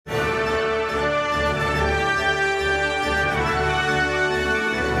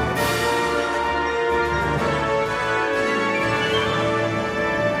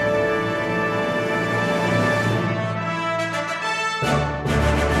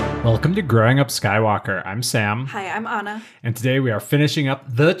Welcome to Growing Up Skywalker. I'm Sam. Hi, I'm Anna. And today we are finishing up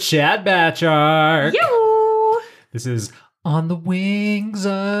the Chad Batch arc. Yo! This is On the Wings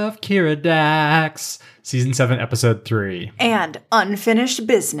of Kiridax, Season 7, Episode 3. And Unfinished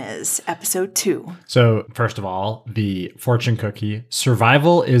Business, Episode 2. So, first of all, the fortune cookie.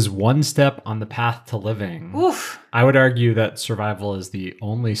 Survival is one step on the path to living. Oof. I would argue that survival is the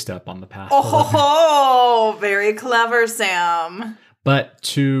only step on the path to living. Oh, very clever, Sam. But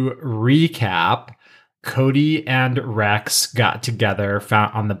to recap, Cody and Rex got together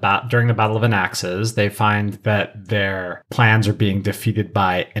during the Battle of Anaxes. They find that their plans are being defeated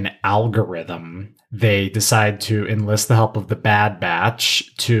by an algorithm. They decide to enlist the help of the Bad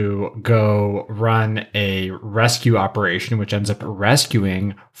Batch to go run a rescue operation, which ends up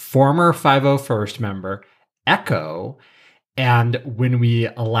rescuing former 501st member Echo. And when we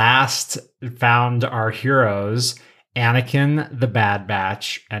last found our heroes, Anakin, the Bad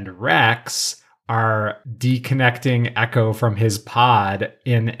Batch, and Rex are deconnecting Echo from his pod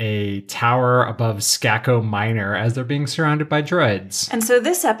in a tower above Skako Minor as they're being surrounded by droids. And so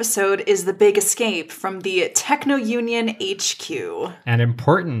this episode is the big escape from the Techno Union HQ. An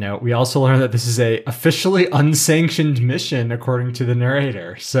important note, we also learn that this is a officially unsanctioned mission according to the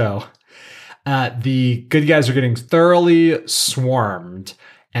narrator. So the good guys are getting thoroughly swarmed.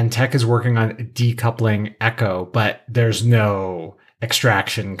 And Tech is working on decoupling Echo, but there's no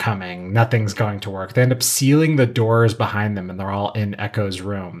extraction coming. Nothing's going to work. They end up sealing the doors behind them, and they're all in Echo's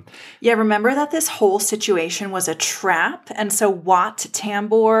room. Yeah, remember that this whole situation was a trap? And so Wat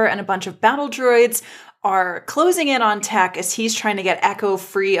Tambor and a bunch of battle droids are closing in on Tech as he's trying to get Echo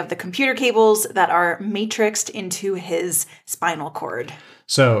free of the computer cables that are matrixed into his spinal cord.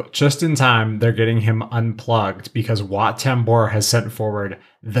 So just in time, they're getting him unplugged because Wat Tambor has sent forward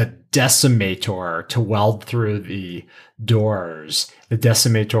the Decimator to weld through the doors. The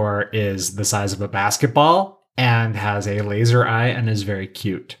Decimator is the size of a basketball and has a laser eye and is very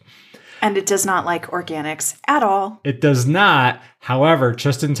cute. And it does not like organics at all. It does not. However,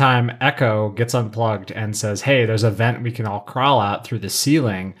 just in time, Echo gets unplugged and says, hey, there's a vent we can all crawl out through the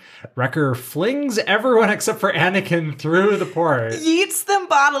ceiling. Wrecker flings everyone except for Anakin through the port. Yeets them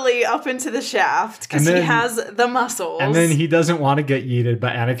bodily up into the shaft because he has the muscles. And then he doesn't want to get yeeted,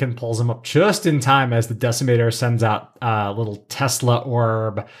 but Anakin pulls him up just in time as the Decimator sends out little Tesla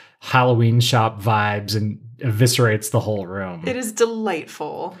orb, Halloween shop vibes, and eviscerates the whole room. It is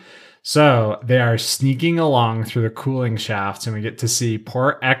delightful. So they are sneaking along through the cooling shafts, and we get to see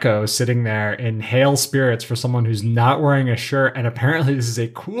poor Echo sitting there in hale spirits for someone who's not wearing a shirt. And apparently this is a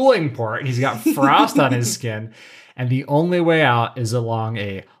cooling port. He's got frost on his skin. And the only way out is along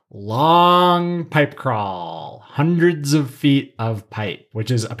a long pipe crawl, hundreds of feet of pipe, which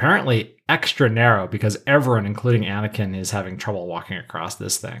is apparently extra narrow because everyone, including Anakin, is having trouble walking across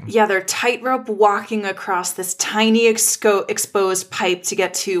this thing. Yeah, they're tightrope walking across this tiny exposed pipe to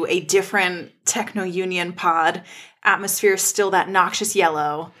get to a different Techno Union pod. Atmosphere is still that noxious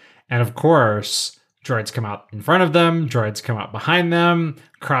yellow. And of course, droids come out in front of them, droids come out behind them,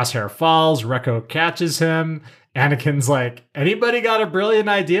 Crosshair falls, Recco catches him. Anakin's like, anybody got a brilliant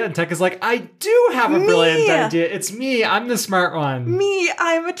idea? And Tech is like, I do have a brilliant idea. It's me. I'm the smart one. Me.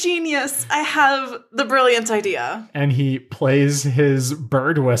 I'm a genius. I have the brilliant idea. And he plays his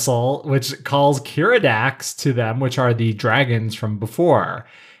bird whistle, which calls Kiridax to them, which are the dragons from before.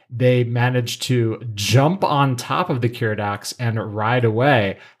 They manage to jump on top of the Kiridax and ride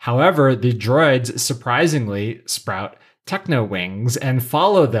away. However, the droids surprisingly sprout techno wings and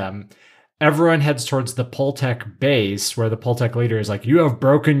follow them. Everyone heads towards the Pultec base where the Pultec leader is like, you have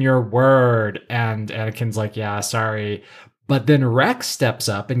broken your word. And Anakin's like, yeah, sorry. But then Rex steps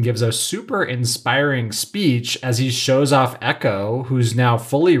up and gives a super inspiring speech as he shows off Echo, who's now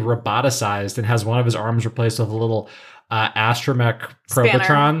fully roboticized and has one of his arms replaced with a little astromech probotron.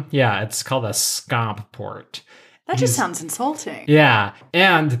 Spanner. Yeah, it's called a scomp port. That just sounds insulting. Yeah.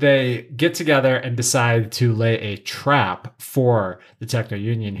 And they get together and decide to lay a trap for the Techno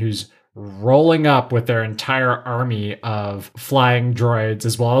Union, who's rolling up with their entire army of flying droids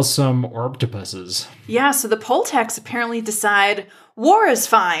as well as some orbtopuses. Yeah, so the Pultecs apparently decide war is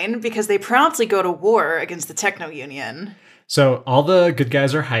fine because they promptly go to war against the Techno Union. So all the good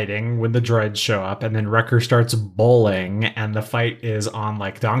guys are hiding when the droids show up, and then Wrecker starts bowling, and the fight is on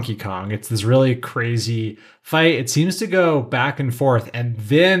like Donkey Kong. It's this really crazy fight. It seems to go back and forth, and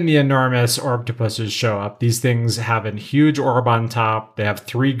then the enormous orbtopuses show up. These things have a huge orb on top. They have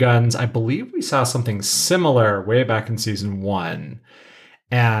 3 guns. I believe we saw something similar way back in season 1.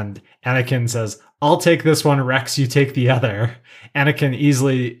 And Anakin says, I'll take this one, Rex, you take the other. Anakin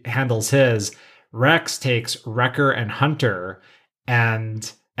easily handles his. Rex takes Wrecker and Hunter, and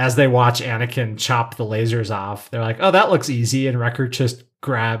as they watch Anakin chop the lasers off, they're like, oh, that looks easy. And Wrecker just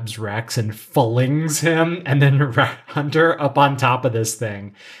grabs Rex and flings him, and then Hunter up on top of this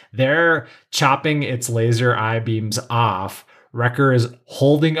thing. They're chopping its laser eye beams off. Wrecker is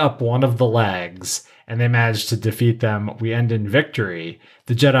holding up one of the legs, and they manage to defeat them. We end in victory.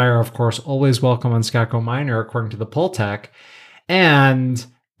 The Jedi are, of course, always welcome on Skako Minor, according to the Pultec. And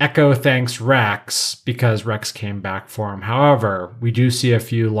Echo thanks Rex because Rex came back for him. However, we do see a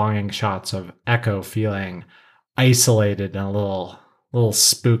few longing shots of Echo feeling isolated and a little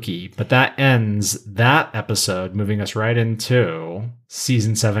spooky. But that ends that episode, moving us right into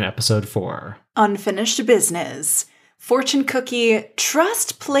Season 7, Episode 4. Unfinished Business. Fortune cookie,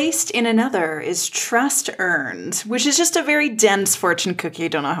 trust placed in another is trust earned, which is just a very dense fortune cookie. I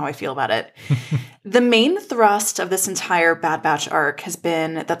don't know how I feel about it. The main thrust of this entire Bad Batch arc has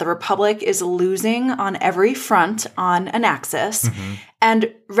been that the Republic is losing on every front on Anaxis,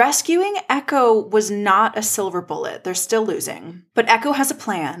 and rescuing Echo was not a silver bullet. They're still losing. But Echo has a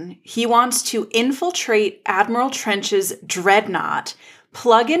plan. He wants to infiltrate Admiral Trench's dreadnought,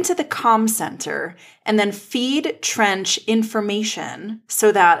 plug into the comm center, and then feed Trench information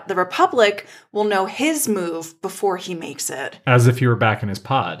so that the Republic will know his move before he makes it. As if you were back in his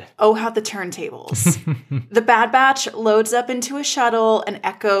pod. Oh, how the turntables. The Bad Batch loads up into a shuttle, and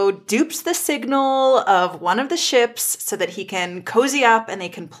Echo dupes the signal of one of the ships so that he can cozy up and they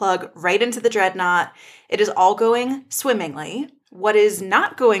can plug right into the dreadnought. It is all going swimmingly. What is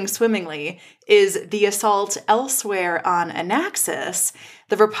not going swimmingly is the assault elsewhere on Anaxis.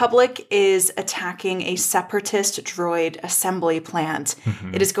 The Republic is attacking a separatist droid assembly plant.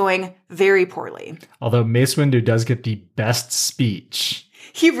 It is going very poorly. Although Mace Windu does get the best speech.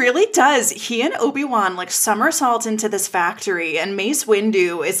 He really does. He and Obi-Wan somersault into this factory, and Mace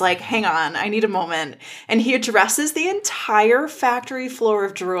Windu is like, hang on, I need a moment. And he addresses the entire factory floor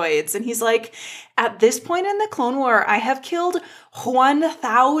of droids. And he's like, at this point in the Clone War, I have killed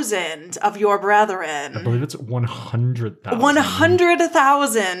 1,000 of your brethren. I believe it's 100,000.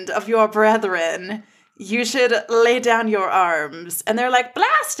 100,000 of your brethren. You should lay down your arms. And they're like,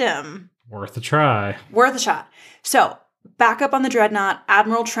 blast him. Worth a try. Worth a shot. So, back up on the Dreadnought,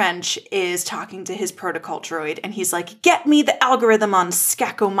 Admiral Trench is talking to his protocol droid, and he's like, get me the algorithm on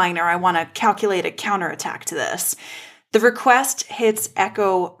Skako Minor. I want to calculate a counterattack to this. The request hits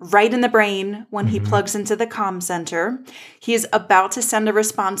Echo right in the brain when he plugs into the comm center. He is about to send a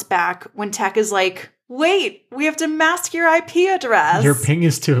response back when Tech is like, wait, we have to mask your IP address. Your ping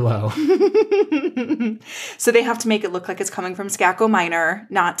is too low. So they have to make it look like it's coming from Skako Minor,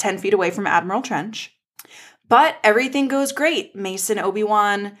 not 10 feet away from Admiral Trench. But everything goes great. Mace and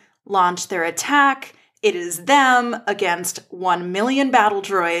Obi-Wan launch their attack. It is them against 1 million battle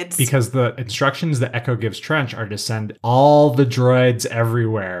droids. Because the instructions that Echo gives Trench are to send all the droids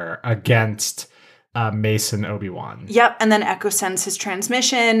everywhere against Mace and Obi-Wan. Yep, and then Echo sends his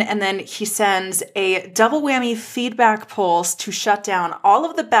transmission, and then he sends a double whammy feedback pulse to shut down all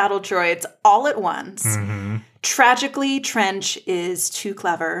of the battle droids all at once. Tragically, Trench is too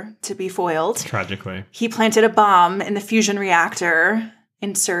clever to be foiled. Tragically. He planted a bomb in the fusion reactor.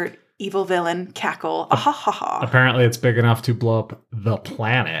 Insert evil villain cackle. Apparently it's big enough to blow up the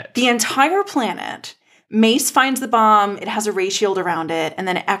planet. The entire planet. Mace finds the bomb. It has a ray shield around it. And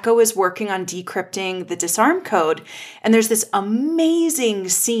then Echo is working on decrypting the disarm code. And there's this amazing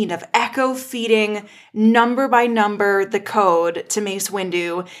scene of Echo feeding number by number the code to Mace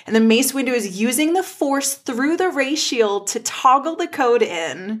Windu. And then Mace Windu is using the Force through the ray shield to toggle the code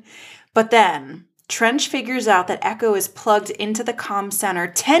in. But then Trench figures out that Echo is plugged into the comm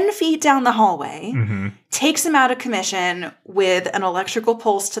center 10 feet down the hallway, takes him out of commission with an electrical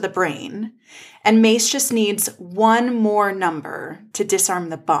pulse to the brain, and Mace just needs one more number to disarm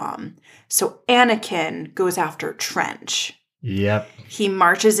the bomb. So Anakin goes after Trench. Yep. He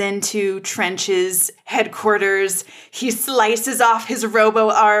marches into Trench's headquarters. He slices off his robo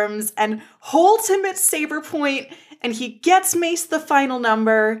arms and holds him at saber point, and he gets Mace the final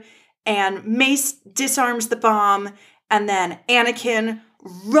number. And Mace disarms the bomb, and then Anakin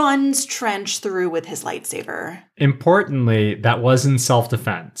runs Trench through with his lightsaber. Importantly, that was in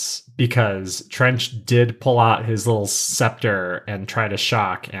self-defense, because Trench did pull out his little scepter and try to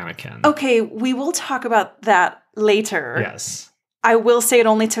shock Anakin. Okay, we will talk about that later. Yes. I will say it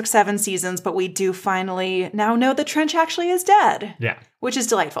only took 7 seasons, but we do finally now know that Trench actually is dead. Yeah. Which is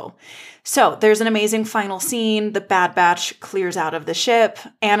delightful. So there's an amazing final scene. The Bad Batch clears out of the ship.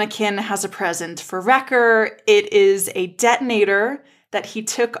 Anakin has a present for Wrecker. It is a detonator that he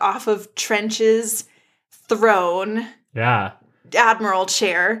took off of Trench's throne. Yeah. Admiral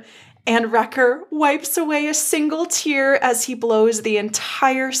chair. And Wrecker wipes away a single tear as he blows the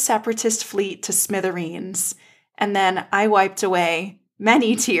entire Separatist fleet to smithereens. And then I wiped away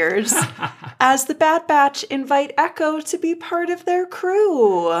many tears as the Bad Batch invite Echo to be part of their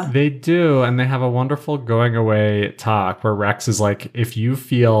crew. They do, and they have a wonderful going away talk where Rex is like, if you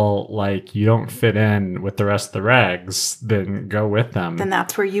feel like you don't fit in with the rest of the regs, then go with them. Then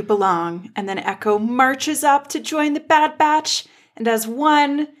that's where you belong. And then Echo marches up to join the Bad Batch, and as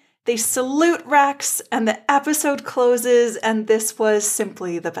one, they salute Rex, and the episode closes, and this was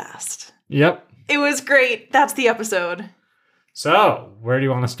simply the best. Yep. It was great. That's the episode. So, where do you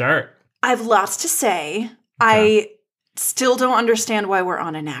want to start? I have lots to say. Okay. I still don't understand why we're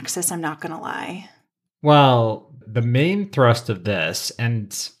on Anaxis, I'm not going to lie. Well, the main thrust of this,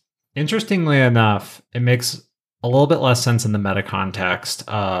 and interestingly enough, it makes a little bit less sense in the meta context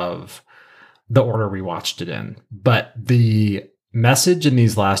of the order we watched it in. But the message in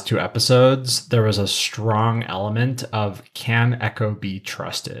these last two episodes, there was a strong element of, can Echo be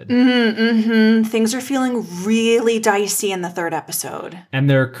trusted? Things are feeling really dicey in the third episode. And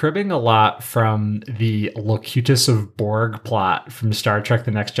they're cribbing a lot from the Locutus of Borg plot from Star Trek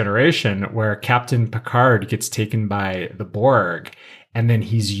The Next Generation, where Captain Picard gets taken by the Borg, and then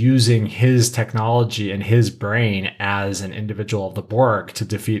he's using his technology and his brain as an individual of the Borg to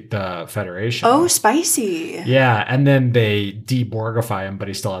defeat the Federation. Oh, spicy. Yeah, and then they de-Borgify him, but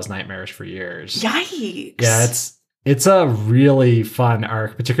he still has nightmares for years. Yikes. Yeah, it's a really fun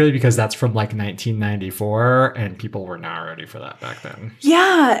arc, particularly because that's from like 1994, and people were not ready for that back then.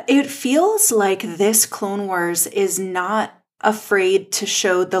 Yeah, it feels like this Clone Wars is not afraid to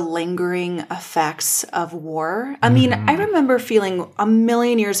show the lingering effects of war. I mean, I remember feeling a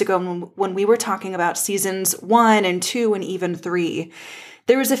million years ago when we were talking about seasons 1 and 2 and even 3,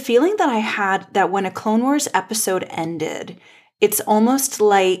 there was a feeling that I had that when a Clone Wars episode ended, it's almost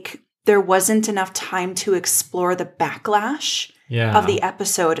like there wasn't enough time to explore the backlash of the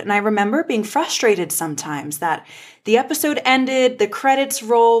episode. And I remember being frustrated sometimes that the episode ended, the credits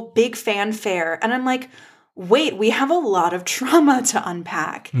roll, big fanfare, and I'm like, wait, we have a lot of trauma to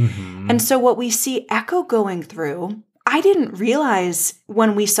unpack. And so what we see Echo going through, I didn't realize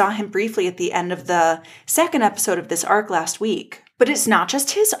when we saw him briefly at the end of the second episode of this arc last week. But it's not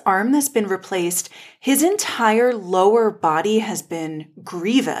just his arm that's been replaced. His entire lower body has been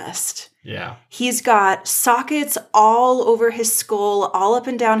grievous. Yeah. He's got sockets all over his skull, all up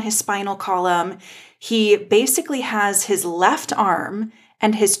and down his spinal column. He basically has his left arm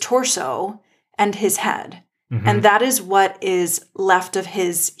and his torso and his head. And that is what is left of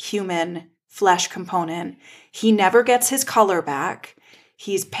his human flesh component. He never gets his color back.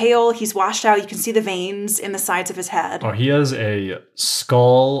 He's pale. He's washed out. You can see the veins in the sides of his head. Oh, he has a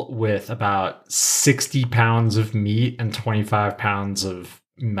skull with about 60 pounds of meat and 25 pounds of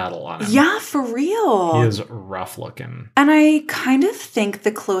metal on him. Yeah, for real. He is rough looking. And I kind of think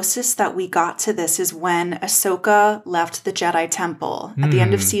the closest that we got to this is when Ahsoka left the Jedi Temple at the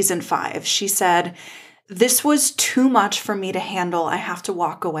end of season 5. She said, "This was too much for me to handle. I have to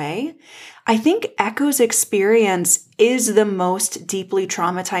walk away." I think Echo's experience is the most deeply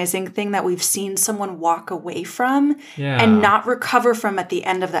traumatizing thing that we've seen someone walk away from and not recover from at the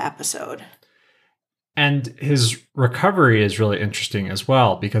end of the episode. And his recovery is really interesting as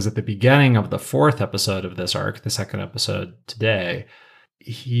well, because at the beginning of the fourth episode of this arc, the second episode today,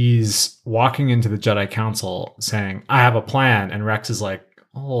 he's walking into the Jedi Council saying, "I have a plan." And Rex is like,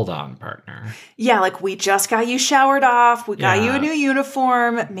 "Hold on, partner." Yeah, like, we just got you showered off. We got you a new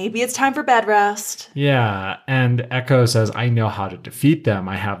uniform. Maybe it's time for bed rest. Yeah. And Echo says, "I know how to defeat them.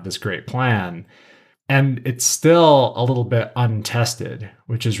 I have this great plan." And it's still a little bit untested,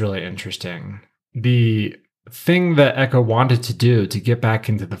 which is really interesting. The thing that Echo wanted to do to get back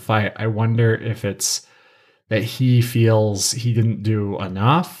into the fight, I wonder if it's that he feels he didn't do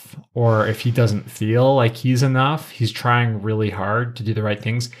enough, or if he doesn't feel like he's enough. He's trying really hard to do the right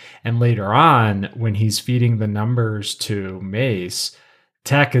things. And later on, when he's feeding the numbers to Mace,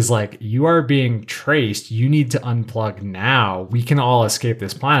 Tech is like, "You are being traced. You need to unplug now. We can all escape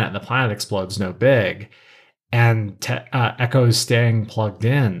this planet. And the planet explodes no big." And Echo's staying plugged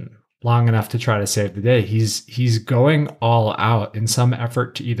in long enough to try to save the day. He's going all out in some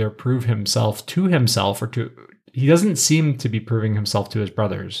effort to either prove himself to himself or to... He doesn't seem to be proving himself to his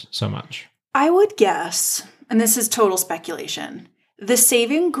brothers so much. I would guess, and this is total speculation, the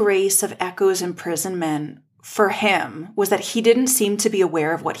saving grace of Echo's imprisonment for him was that he didn't seem to be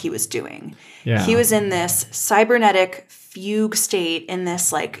aware of what he was doing. Yeah. He was in this cybernetic fugue state, in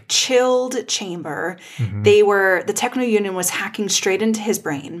this like chilled chamber. The Techno Union was hacking straight into his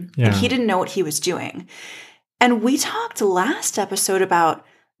brain, and he didn't know what he was doing. And we talked last episode about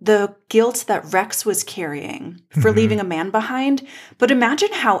the guilt that Rex was carrying for leaving a man behind. But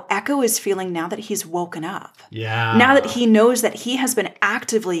imagine how Echo is feeling now that he's woken up. Yeah. Now that he knows that he has been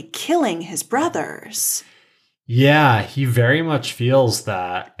actively killing his brothers. Yeah, he very much feels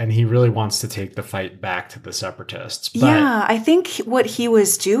that, and he really wants to take the fight back to the Separatists. But yeah, I think what he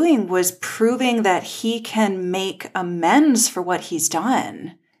was doing was proving that he can make amends for what he's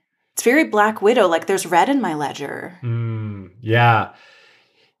done. It's very Black Widow, like there's red in my ledger. Yeah.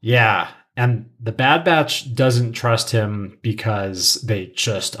 Yeah. And the Bad Batch doesn't trust him because they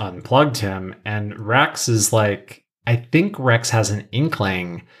just unplugged him. And Rex is like, I think Rex has an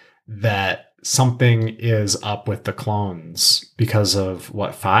inkling that something is up with the clones because of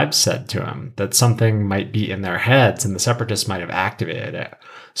what Five said to him, that something might be in their heads and the Separatists might have activated it.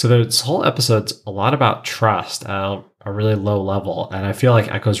 So this whole episode's a lot about trust at a really low level. And I feel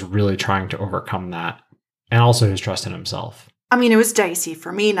like Echo's really trying to overcome that, and also his trust in himself. I mean, it was dicey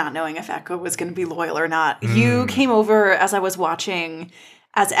for me not knowing if Echo was going to be loyal or not. You came over as I was watching,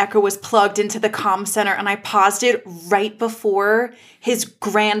 as Echo was plugged into the comm center, and I paused it right before his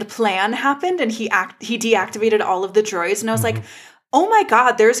grand plan happened, and he deactivated all of the droids, and I was like, oh my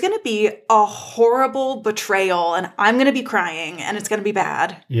God, there's going to be a horrible betrayal, and I'm going to be crying, and it's going to be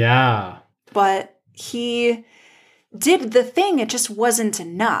bad. Yeah. But he did the thing, it just wasn't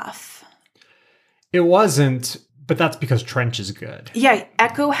enough. It wasn't. But that's because Trench is good. Yeah,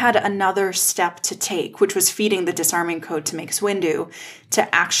 Echo had another step to take, which was feeding the disarming code to Mace Windu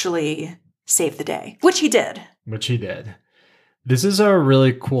to actually save the day, which he did. This is a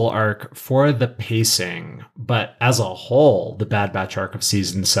really cool arc for the pacing, but as a whole, the Bad Batch arc of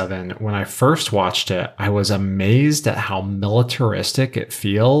season 7, when I first watched it, I was amazed at how militaristic it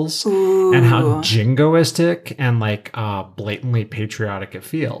feels. Ooh. And how jingoistic and like blatantly patriotic it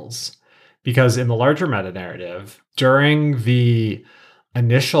feels. Because in the larger meta-narrative, during the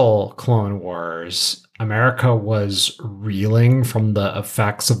initial Clone Wars, America was reeling from the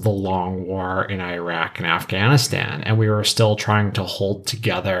effects of the long war in Iraq and Afghanistan, and we were still trying to hold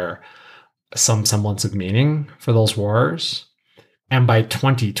together some semblance of meaning for those wars. And by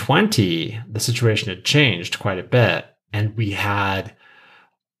 2020, the situation had changed quite a bit, and we had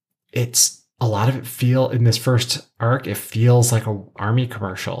a lot of it feel in this first arc, it feels like an army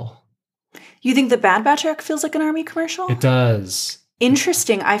commercial. You think the Bad Batch arc feels like an army commercial? It does.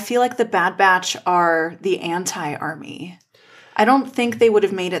 Interesting. I feel like the Bad Batch are the anti-army. I don't think they would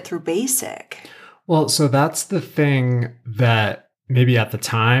have made it through basic. Well, so that's the thing that maybe at the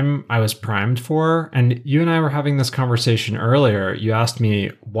time I was primed for. And you and I were having this conversation earlier. You asked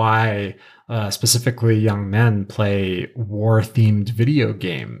me why specifically young men play war-themed video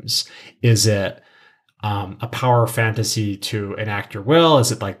games. Is it a power fantasy to enact your will?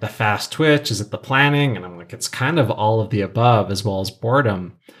 Is it like the fast twitch? Is it the planning? And I'm like, it's kind of all of the above, as well as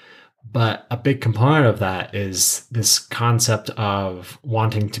boredom. But a big component of that is this concept of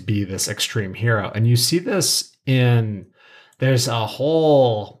wanting to be this extreme hero. And you see this there's a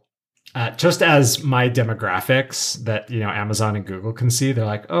whole, just as my demographics that, Amazon and Google can see, they're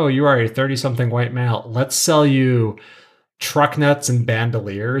like, oh, you are a 30-something white male. Let's sell you truck nuts and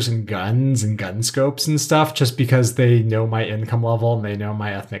bandoliers and guns and gun scopes and stuff just because they know my income level and they know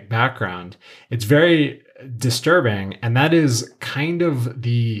my ethnic background. It's very disturbing. And that is kind of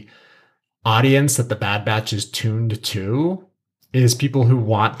the audience that the Bad Batch is tuned to, is people who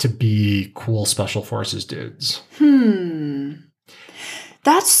want to be cool special forces dudes.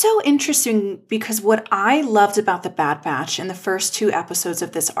 That's so interesting, because what I loved about the Bad Batch in the first 2 episodes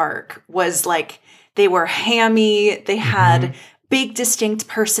of this arc was like, they were hammy, they had big distinct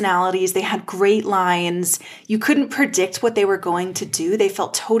personalities, they had great lines. You couldn't predict what they were going to do. They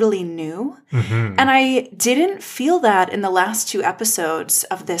felt totally new. And I didn't feel that in the last 2 episodes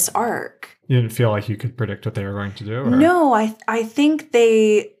of this arc. You didn't feel like you could predict what they were going to do? Or? No, I think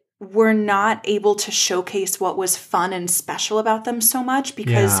they were not able to showcase what was fun and special about them so much,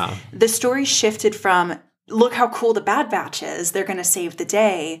 because the story shifted from, look how cool the Bad Batch is, they're going to save the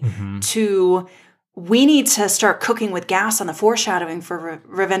day, to we need to start cooking with gas on the foreshadowing for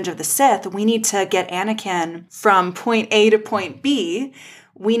Revenge of the Sith. We need to get Anakin from point A to point B.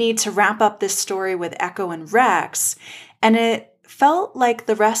 We need to wrap up this story with Echo and Rex. And it felt like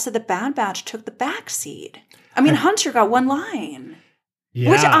the rest of the Bad Batch took the backseat. I mean, Hunter got one line,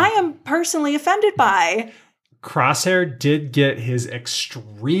 which I am personally offended by. Crosshair did get his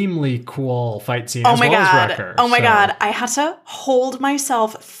extremely cool fight scene as well as Wrecker. Oh my God. I had to hold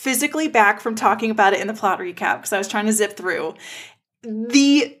myself physically back from talking about it in the plot recap because I was trying to zip through.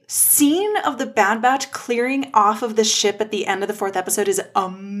 The scene of the Bad Batch clearing off of the ship at the end of the 4th episode is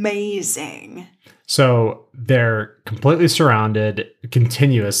amazing. So they're completely surrounded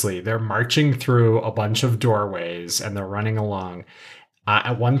continuously. They're marching through a bunch of doorways and they're running along.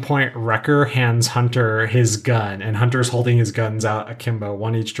 At one point, Wrecker hands Hunter his gun, and Hunter's holding his guns out akimbo,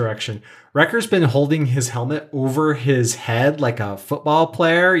 one each direction. Wrecker's been holding his helmet over his head like a football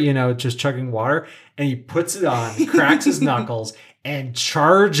player, just chugging water, and he puts it on, cracks his knuckles, and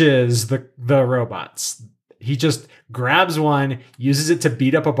charges the robots. He just grabs one, uses it to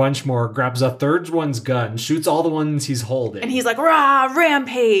beat up a bunch more, grabs a third one's gun, shoots all the ones he's holding. And he's like, rah,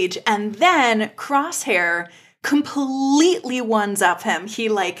 rampage. And then Crosshair completely ones-up him. He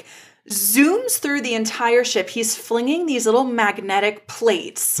zooms through the entire ship. He's flinging these little magnetic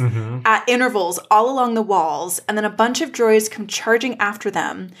plates at intervals all along the walls. And then a bunch of droids come charging after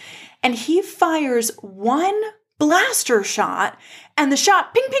them. And he fires one blaster shot. And the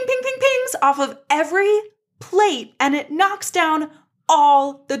shot ping, ping, ping, ping, pings off of every plate. And it knocks down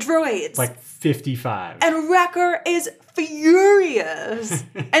all the droids. 55. And Wrecker is furious.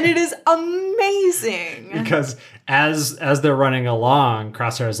 And it is amazing. Because as they're running along,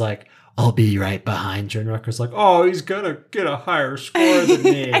 Crosshair is like, I'll be right behind you. And Wrecker's like, oh, he's gonna get a higher score than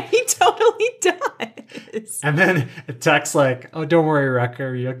me. And he totally does. And then Tech's like, oh, don't worry,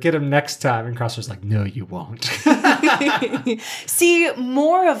 Wrecker. You'll get him next time. And Crosshair's like, no, you won't. See,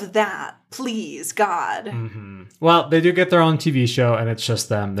 more of that, please, God. Mm-hmm. Well, they do get their own TV show, and it's just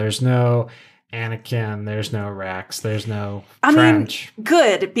them. There's no Anakin, there's no Rex, there's no Trench.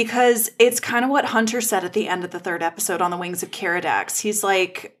 Good, because it's kind of what Hunter said at the end of the third episode on the Wings of Caradox. He's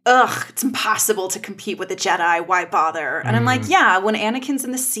like, ugh, it's impossible to compete with the Jedi. Why bother? And I'm like, yeah, when Anakin's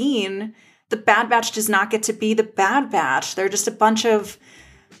in the scene, the Bad Batch does not get to be the Bad Batch. They're just a bunch of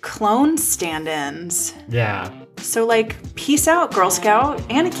clone stand-ins. Yeah. So, peace out, Girl Scout.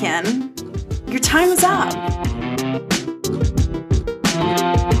 Anakin, your time is up.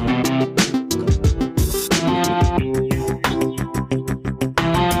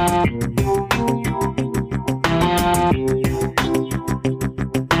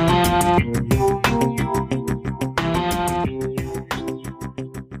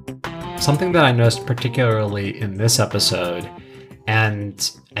 Something that I noticed particularly in this episode,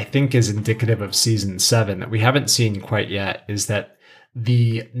 and I think is indicative of season 7 that we haven't seen quite yet, is that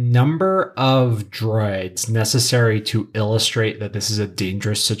the number of droids necessary to illustrate that this is a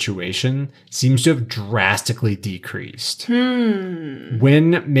dangerous situation seems to have drastically decreased.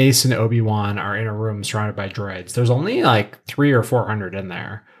 When Mace and Obi-Wan are in a room surrounded by droids, there's only 300 or 400 in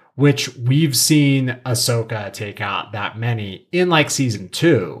there, which we've seen Ahsoka take out that many in season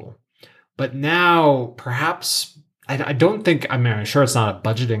 2. But now, perhaps, I don't think, I'm sure it's not a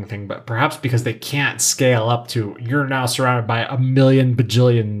budgeting thing, but perhaps because they can't scale up to, you're now surrounded by a million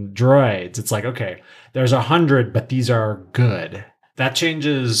bajillion droids. It's okay, there's 100, but these are good. That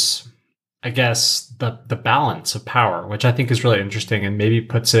changes, I guess, the balance of power, which I think is really interesting and maybe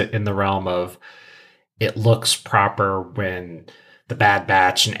puts it in the realm of it looks proper when the Bad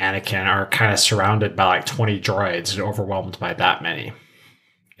Batch and Anakin are kind of surrounded by 20 droids and overwhelmed by that many.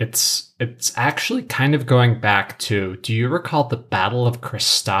 It's actually kind of going back to, do you recall the Battle of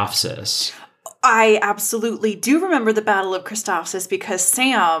Christophsis? I absolutely do remember the Battle of Christophsis because,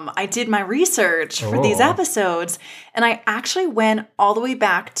 Sam, I did my research for these episodes, and I actually went all the way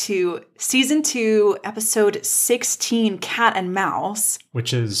back to season 2, episode 16, Cat and Mouse.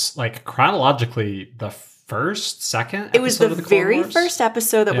 Which is, chronologically the second episode. It was the of the Clone very Wars? first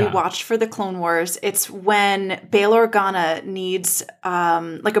episode that we watched for the Clone Wars. It's when Bail Organa needs a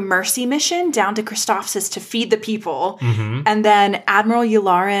mercy mission down to Christophsis to feed the people. And then Admiral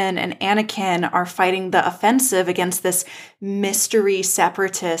Yularen and Anakin are fighting the offensive against this mystery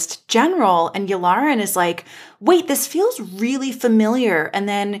separatist general. And Yularen is like, wait, this feels really familiar. And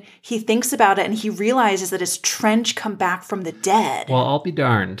then he thinks about it and he realizes that it's Trench come back from the dead. Well, I'll be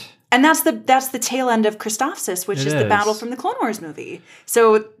darned. And that's the tail end of Christophsis, which is the battle from the Clone Wars movie.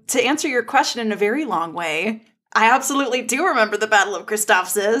 So to answer your question in a very long way, I absolutely do remember the Battle of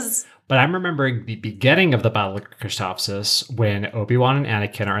Christophsis. But I'm remembering the beginning of the Battle of Christophsis when Obi-Wan and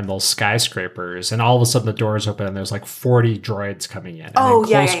Anakin are in those skyscrapers and all of a sudden the doors open and there's 40 droids coming in. And in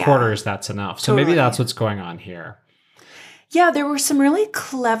close quarters, that's enough. So maybe that's what's going on here. Yeah, there were some really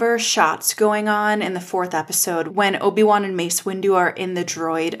clever shots going on in the 4th episode when Obi-Wan and Mace Windu are in the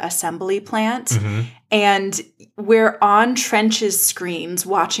droid assembly plant. And we're on Trench's screens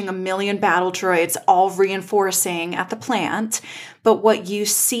watching a million battle droids all reinforcing at the plant. But what you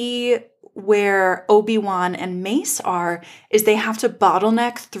see where Obi-Wan and Mace are is they have to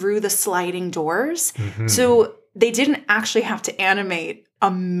bottleneck through the sliding doors. So they didn't actually have to animate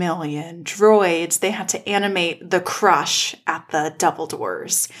 1,000,000 droids. They had to animate the crush at the double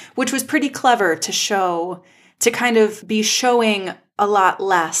doors, which was pretty clever to kind of be showing a lot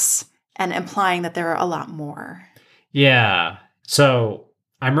less and implying that there are a lot more. Yeah. So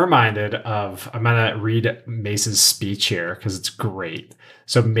I'm going to read Mace's speech here because it's great.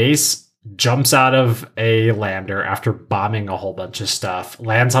 So Mace jumps out of a lander after bombing a whole bunch of stuff,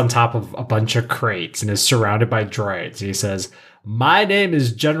 lands on top of a bunch of crates, and is surrounded by droids. He says, "My name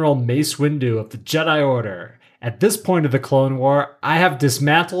is General Mace Windu of the Jedi Order. At this point of the Clone War, I have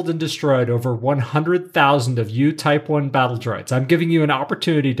dismantled and destroyed over 100,000 of you Type 1 battle droids. I'm giving you an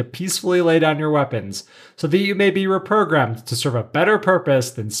opportunity to peacefully lay down your weapons so that you may be reprogrammed to serve a better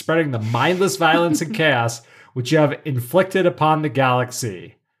purpose than spreading the mindless violence and chaos which you have inflicted upon the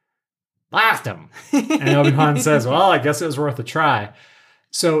galaxy." Blast him. And Obi-Wan says, "Well, I guess it was worth a try."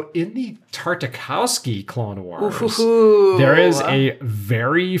 So in the Tartakovsky Clone Wars, there is a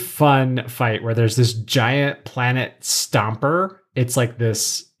very fun fight where there's this giant planet stomper. It's like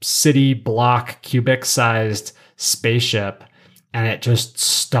this city block cubic-sized spaceship, and it just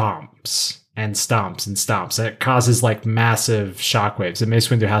stomps and stomps and stomps. And it causes like massive shockwaves. And Mace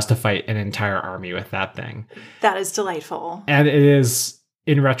Windu has to fight an entire army with that thing. That is delightful. And it is,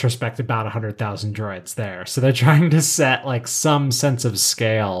 in retrospect, about 100,000 droids there. So they're trying to set like some sense of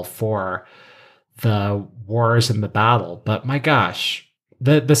scale for the wars and the battle. But my gosh,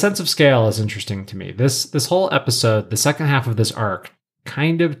 the sense of scale is interesting to me. This whole episode, the second half of this arc,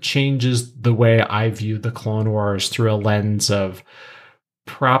 kind of changes the way I view the Clone Wars through a lens of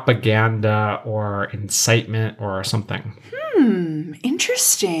propaganda or incitement or something.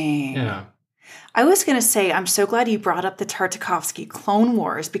 Interesting. Yeah. I was going to say, I'm so glad you brought up the Tartakovsky Clone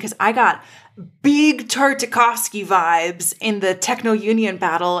Wars because I got big Tartakovsky vibes in the Techno Union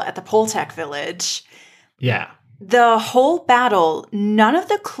battle at the Poltech village. Yeah. The whole battle, none of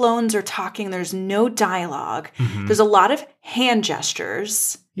the clones are talking. There's no dialogue. Mm-hmm. There's a lot of hand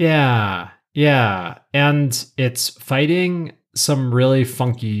gestures. Yeah. Yeah. And it's fighting some really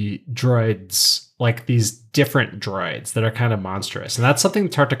funky droids, like these different droids that are kind of monstrous. And that's something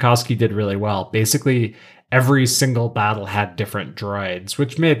Tartakovsky did really well. Basically, every single battle had different droids,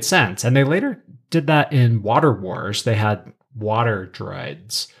 which made sense. And they later did that in Water Wars. They had water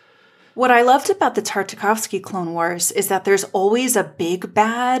droids. What I loved about the Tartakovsky Clone Wars is that there's always a big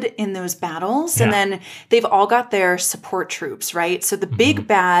bad in those battles. Yeah. And then they've all got their support troops, right? So the big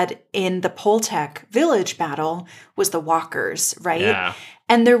bad in the Poltech village battle was the walkers, right? Yeah.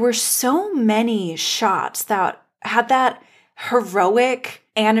 And there were so many shots that had that heroic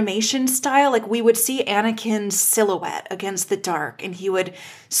animation style. Like we would see Anakin's silhouette against the dark and he would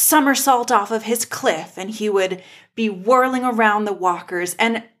somersault off of his cliff and he would be whirling around the walkers.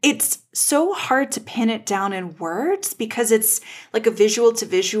 And it's so hard to pin it down in words because it's like a visual to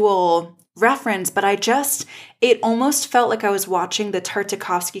visual reference. But it almost felt like I was watching the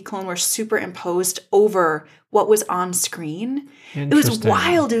Tartakovsky Clone Wars superimposed over what was on screen. It was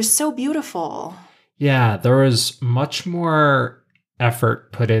wild. It was so beautiful. Yeah, there was much more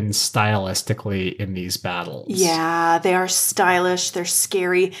effort put in stylistically in these battles. Yeah, they are stylish. They're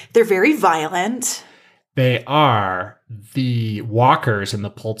scary. They're very violent. They are. The walkers in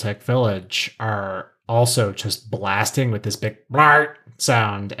the Poltech village are also just blasting with this big blart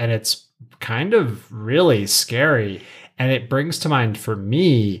sound, and it's kind of really scary. And it brings to mind for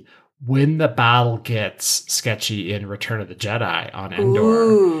me when the battle gets sketchy in Return of the Jedi on Endor.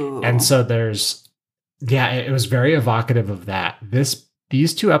 Ooh. And so it was very evocative of that.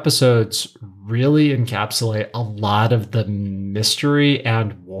 These two episodes really encapsulate a lot of the mystery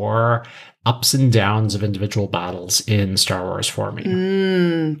and war ups and downs of individual battles in Star Wars for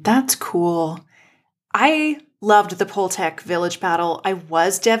me. That's cool. I loved the Poltech village battle. I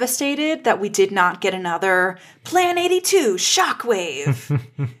was devastated that we did not get another Plan 82 shockwave.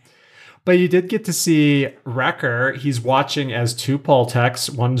 But you did get to see Wrecker. He's watching as two Poltechs,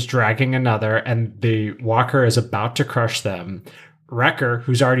 one's dragging another, and the walker is about to crush them. Wrecker,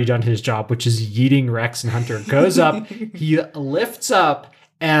 who's already done his job, which is yeeting Rex and Hunter, goes up, he lifts up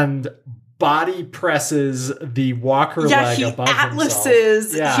and body presses the walker leg above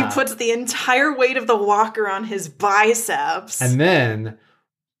atlases. himself. Yeah. He puts the entire weight of the walker on his biceps. And then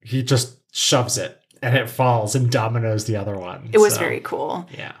he just shoves it. And it falls and dominoes the other one. It was very cool.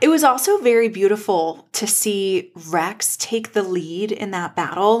 Yeah. It was also very beautiful to see Rex take the lead in that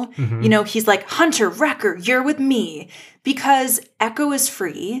battle. Mm-hmm. You know, he's like, Hunter, Wrecker, you're with me. Because Echo is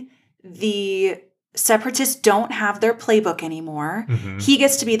free. The Separatists don't have their playbook anymore. Mm-hmm. He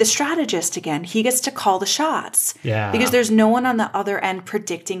gets to be the strategist again. He gets to call the shots. Yeah. Because there's no one on the other end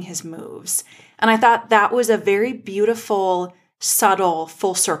predicting his moves. And I thought that was a very beautiful subtle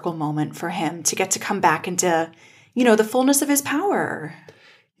full circle moment for him to get to come back into, the fullness of his power.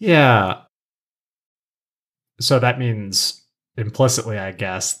 Yeah. So that means implicitly, I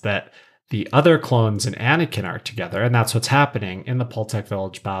guess, that the other clones and Anakin are together, and that's what's happening in the Pultec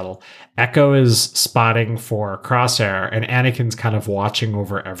Village battle. Echo is spotting for Crosshair, and Anakin's kind of watching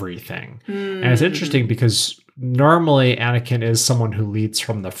over everything. And it's interesting because normally Anakin is someone who leads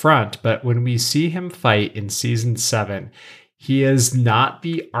from the front, but when we see him fight in season 7, he is not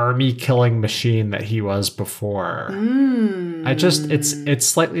the army killing machine that he was before. It's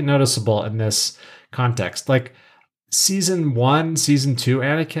slightly noticeable in this context. Like, season 1, season 2,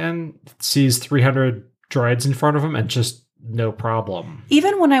 Anakin sees 300 droids in front of him and just no problem.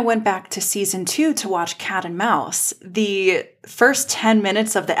 Even when I went back to season 2 to watch Cat and Mouse, the first 10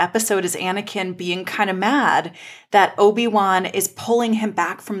 minutes of the episode is Anakin being kind of mad that Obi-Wan is pulling him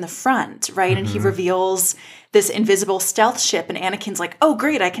back from the front, right? And he reveals this invisible stealth ship, and Anakin's like, oh,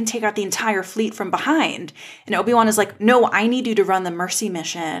 great, I can take out the entire fleet from behind. And Obi-Wan is like, no, I need you to run the Mercy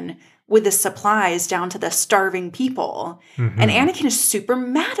mission with the supplies down to the starving people. And Anakin is super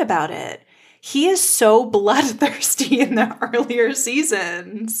mad about it. He is so bloodthirsty in the earlier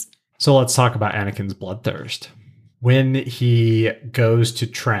seasons. So let's talk about Anakin's bloodthirst. When he goes to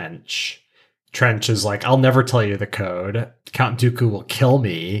Trench, Trench is like, I'll never tell you the code. Count Dooku will kill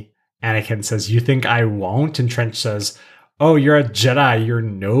me. Anakin says, you think I won't? And Trench says, oh, you're a Jedi, you're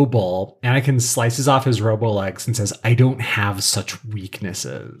noble. Anakin slices off his robo-legs and says, I don't have such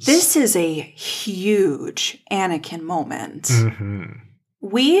weaknesses. This is a huge Anakin moment.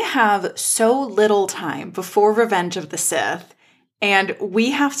 We have so little time before Revenge of the Sith, and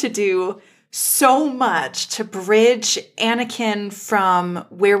we have to do so much to bridge Anakin from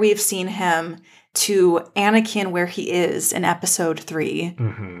where we've seen him to Anakin where he is in episode 3.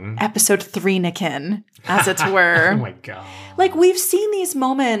 Episode 3-Nikin, as it were. Oh my God. Like, we've seen these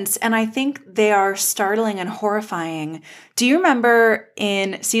moments, and I think they are startling and horrifying. Do you remember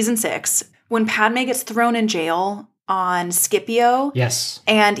in season 6 when Padme gets thrown in jail on Scipio? Yes.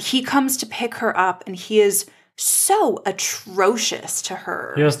 And he comes to pick her up, and he is so atrocious to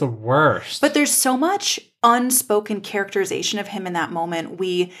her. He was the worst. But there's so much unspoken characterization of him in that moment.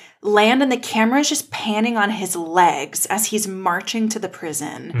 We land and the camera is just panning on his legs as he's marching to the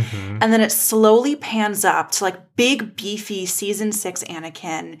prison. And then it slowly pans up to like big, beefy season 6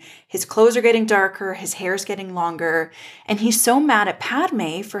 Anakin. His clothes are getting darker, his hair's getting longer, and he's so mad at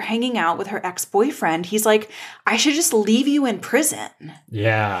Padme for hanging out with her ex-boyfriend. He's like, I should just leave you in prison.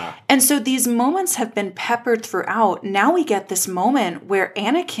 Yeah. And so these moments have been peppered throughout. Now we get this moment where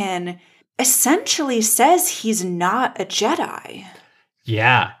Anakin essentially says he's not a Jedi.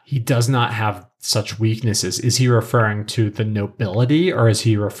 Yeah, he does not have such weaknesses. Is he referring to the nobility or is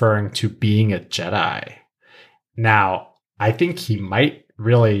he referring to being a Jedi? Now, I think he might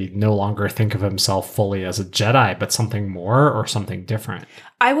really no longer think of himself fully as a Jedi, but something more or something different.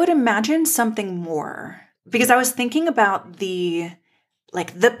 I would imagine something more, because I was thinking about the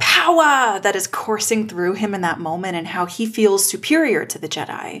power that is coursing through him in that moment and how he feels superior to the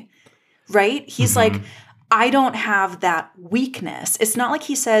Jedi. Right? He's like, I don't have that weakness. It's not like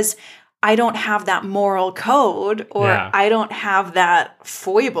he says, I don't have that moral code or I don't have that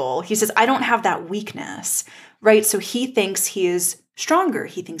foible. He says, I don't have that weakness. Right? So he thinks he is stronger.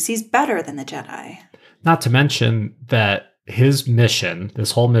 He thinks he's better than the Jedi. Not to mention that his mission,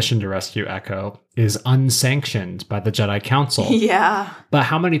 this whole mission to rescue Echo, is unsanctioned by the Jedi Council. Yeah. But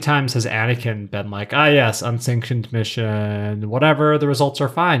how many times has Anakin been like, ah, yes, unsanctioned mission, whatever, the results are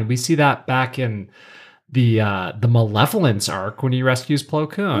fine. We see that back in the Malevolence arc when he rescues Plo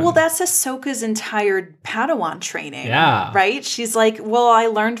Koon. Well, that's Ahsoka's entire Padawan training. Yeah. Right? She's like, well, I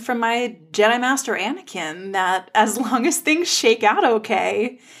learned from my Jedi Master Anakin that as long as things shake out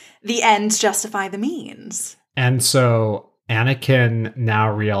okay, the ends justify the means. And so Anakin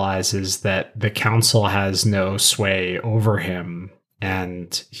now realizes that the council has no sway over him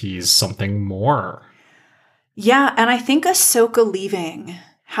and he's something more. Yeah, and I think Ahsoka leaving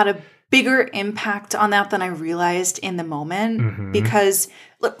had a bigger impact on that than I realized in the moment. Because,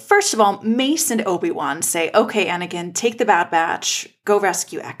 look, first of all, Mace and Obi-Wan say, okay, Anakin, take the Bad Batch, go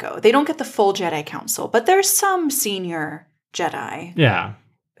rescue Echo. They don't get the full Jedi Council, but there's some senior Jedi. Yeah.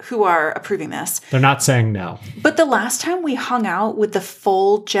 Who are approving this. They're not saying no. But the last time we hung out with the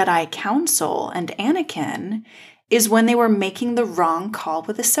full Jedi Council and Anakin is when they were making the wrong call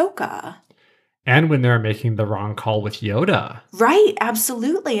with Ahsoka. And when they're making the wrong call with Yoda. Right,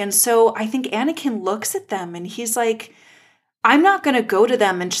 absolutely. And so I think Anakin looks at them and he's like, I'm not going to go to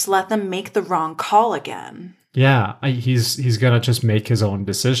them and just let them make the wrong call again. Yeah, he's going to just make his own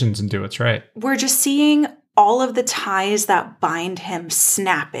decisions and do what's right. We're just seeing all of the ties that bind him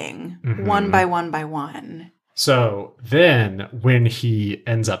snapping one by one by one. So then when he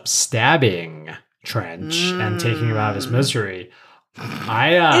ends up stabbing Trench and taking him out of his misery,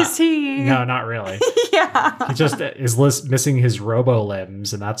 Is he? No, not really. Yeah. He just is missing his robo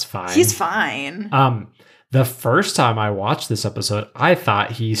limbs, and that's fine. He's fine. The first time I watched this episode, I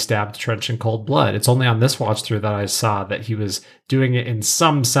thought he stabbed Trench in cold blood. It's only on this watch through that I saw that he was doing it in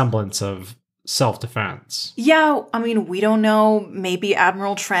some semblance of self-defense. Yeah, I mean, we don't know. Maybe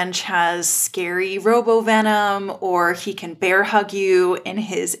Admiral Trench has scary robo-venom, or he can bear hug you in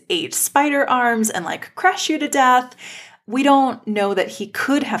his 8 spider arms and, like, crush you to death. We don't know that he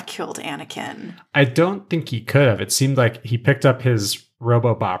could have killed Anakin. I don't think he could have. It seemed like he picked up his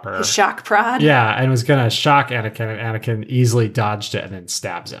robo-bopper. His shock prod? Yeah, and was going to shock Anakin, and Anakin easily dodged it and then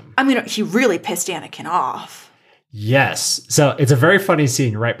stabs him. I mean, he really pissed Anakin off. Yes. So it's a very funny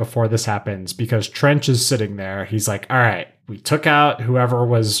scene right before this happens because Trench is sitting there. He's like, all right, we took out whoever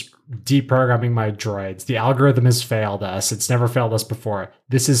was deprogramming my droids. The algorithm has failed us. It's never failed us before.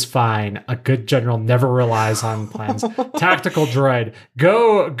 This is fine. A good general never relies on plans. Tactical droid,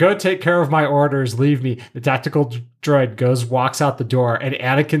 go take care of my orders. Leave me. The tactical droid walks out the door, and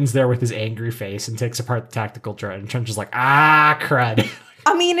Anakin's there with his angry face and takes apart the tactical droid. And Trench is like, crud.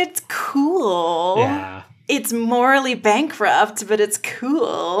 I mean, it's cool. Yeah. It's morally bankrupt, but it's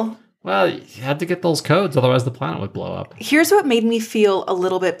cool. Well, you had to get those codes, otherwise the planet would blow up. Here's what made me feel a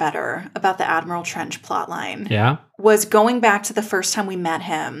little bit better about the Admiral Trench plotline. Yeah? Was going back to the first time we met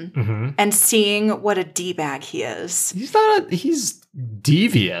him and seeing what a D-bag he is. He's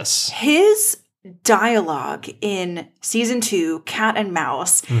devious. His dialogue in season 2, Cat and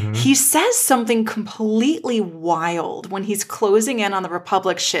Mouse, he says something completely wild when he's closing in on the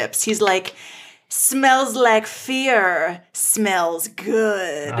Republic ships. He's like, smells like fear, smells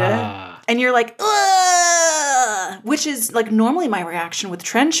good. And you're like, ugh! Which is like normally my reaction with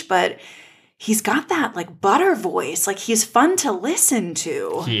Trench, but he's got that like butter voice. Like he's fun to listen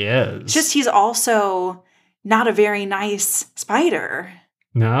to. He is. Just he's also not a very nice spider.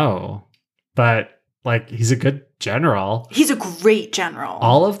 No, but like he's a good general. He's a great general.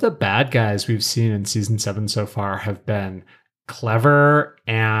 All of the bad guys we've seen in season 7 so far have been clever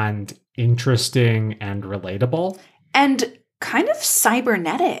and interesting and relatable. And kind of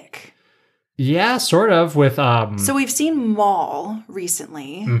cybernetic. Yeah, sort of with So we've seen Maul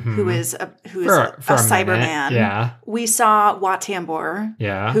recently, who is a for a Cyberman. Yeah. We saw Wat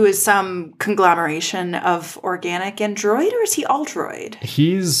Tambor, who is some conglomeration of organic and droid, or is he all droid?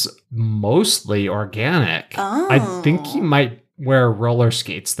 He's mostly organic. Oh. I think he might wear roller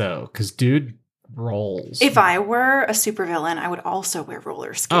skates though, because dude rolls. If I were a supervillain, I would also wear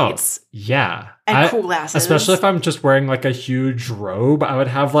roller skates. Oh, yeah. And cool glasses. Especially if I'm just wearing like a huge robe, I would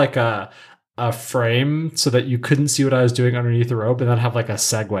have like a frame so that you couldn't see what I was doing underneath the robe, and then have like a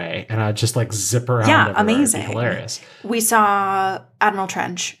Segway, and I'd just like zip around. Yeah, amazing. It'd be hilarious. We saw Admiral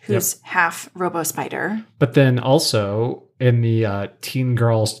Trench, who's half Robo Spider. But then also in the teen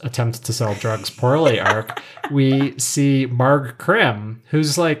girls attempt to sell drugs poorly arc, we see Marg Krim,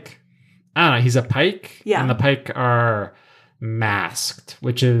 who's like, I don't know, he's a Pike, and the Pike are masked,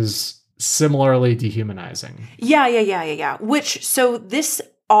 which is similarly dehumanizing. Yeah. So this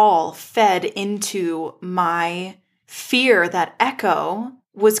all fed into my fear that Echo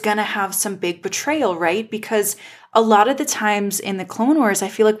was going to have some big betrayal, right? Because a lot of the times in the Clone Wars, I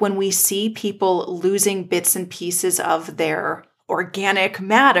feel like when we see people losing bits and pieces of their organic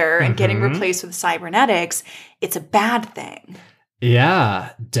matter and getting replaced with cybernetics, it's a bad thing.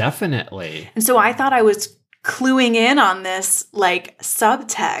 Yeah, definitely. And so I thought I was cluing in on this like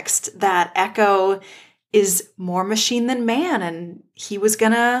subtext that Echo is more machine than man, and he was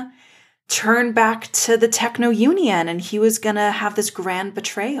gonna turn back to the Techno Union, and he was gonna have this grand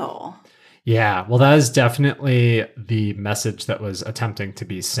betrayal. Yeah, well, that is definitely the message that was attempting to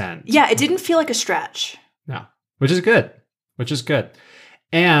be sent. Yeah, it didn't feel like a stretch. No, which is good.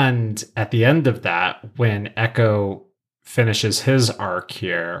 And at the end of that, when Echo finishes his arc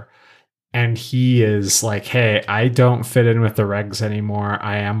here, and he is like, hey, I don't fit in with the regs anymore.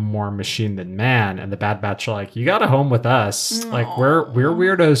 I am more machine than man. And the Bad Batch are like, you got a home with us. Aww. Like, we're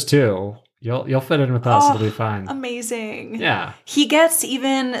weirdos too. You'll fit in with us. It'll be fine. Amazing. Yeah. He gets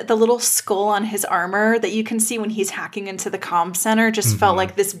even the little skull on his armor that you can see when he's hacking into the comm center just felt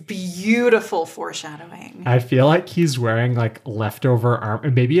like this beautiful foreshadowing. I feel like he's wearing like leftover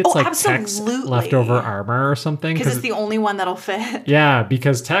armor. Maybe it's like Tech's leftover armor or something. Because it's the only one that'll fit. Yeah,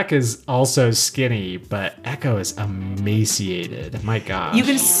 because Tech is also skinny, but Echo is emaciated. My gosh. You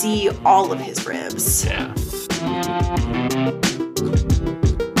can see all of his ribs. Yeah.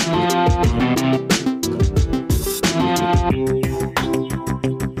 The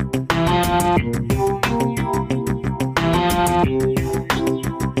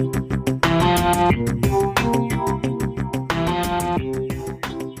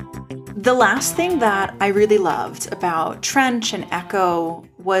last thing that I really loved about Trench and Echo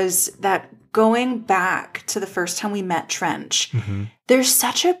was that going back to the first time we met Trench, there's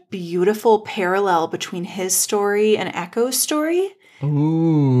such a beautiful parallel between his story and Echo's story.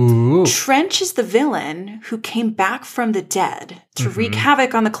 Ooh. Trench is the villain who came back from the dead to wreak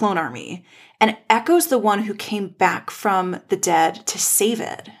havoc on the clone army. And Echo's the one who came back from the dead to save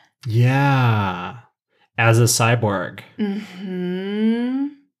it. Yeah. As a cyborg.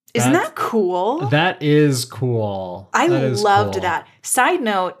 Isn't that cool? That is cool. I loved that. Side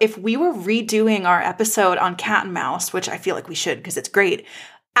note, if we were redoing our episode on Cat and Mouse, which I feel like we should because it's great,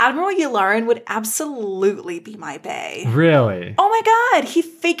 Admiral Yularen would absolutely be my bae. Really? Oh my God. He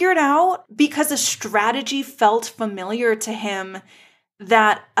figured out, because a strategy felt familiar to him,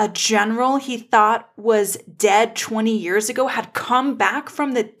 that a general he thought was dead 20 years ago had come back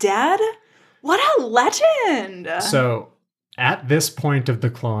from the dead? What a legend! So, at this point of the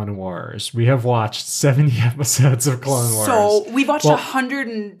Clone Wars, we have watched 70 episodes of Clone Wars. So, we've watched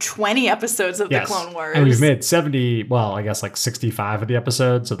 120 episodes of the Clone Wars. And we've made 70, well, I guess like 65 of the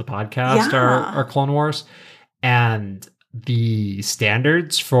episodes of the podcast are Clone Wars. And the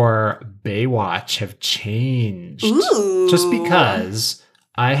standards for Baywatch have changed. Ooh. Just because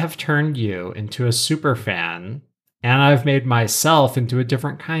I have turned you into a super fan, and I've made myself into a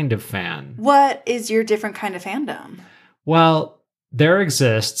different kind of fan. What is your different kind of fandom? Well, there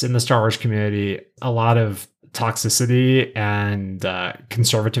exists in the Star Wars community a lot of toxicity and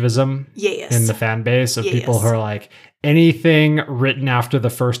conservatism in the fan base of people who are like, anything written after the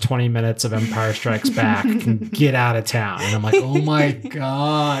first 20 minutes of Empire Strikes Back can get out of town. And I'm like, oh my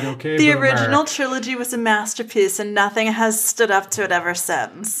God, okay, The boomer. original trilogy was a masterpiece and nothing has stood up to it ever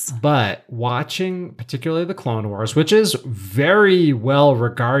since. But watching particularly the Clone Wars, which is very well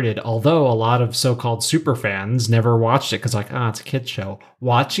regarded, although a lot of so-called super fans never watched it because like, it's a kid's show.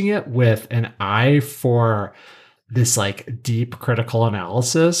 Watching it with an eye for this like deep critical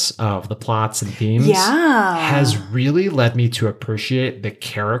analysis of the plots and themes has really led me to appreciate the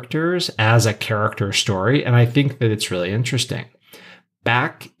characters as a character story. And I think that it's really interesting.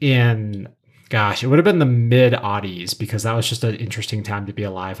 Back in, it would have been the mid-aughties because that was just an interesting time to be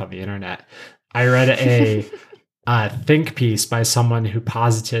alive on the internet. I read a think piece by someone who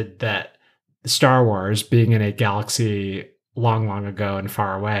posited that Star Wars, being in a galaxy long, long ago and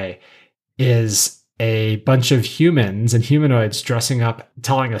far away, is a bunch of humans and humanoids dressing up,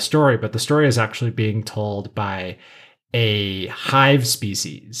 telling a story, but the story is actually being told by a hive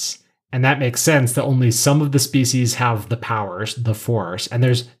species. And that makes sense that only some of the species have the powers, the Force, and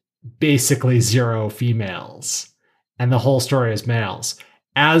there's basically zero females. And the whole story is males.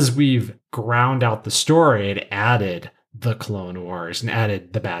 As we've ground out the story, it added the Clone Wars and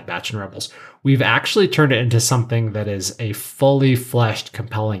added the Bad Batch and Rebels. We've actually turned it into something that is a fully fleshed,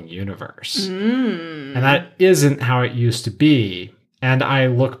 compelling universe. And that isn't how it used to be. And I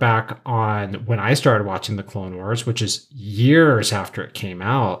look back on when I started watching the Clone Wars, which is years after it came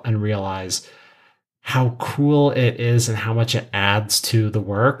out, and realize how cool it is and how much it adds to the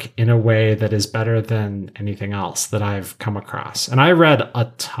work in a way that is better than anything else that I've come across. And I read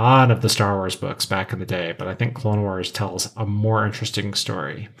a ton of the Star Wars books back in the day, but I think Clone Wars tells a more interesting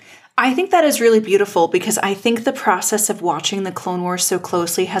story. I think that is really beautiful because I think the process of watching the Clone Wars so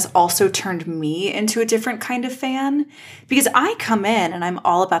closely has also turned me into a different kind of fan because I come in and I'm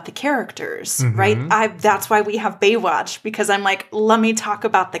all about the characters, right? That's why we have Baywatch, because I'm like, let me talk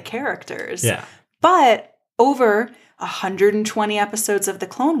about the characters. Yeah. But over 120 episodes of the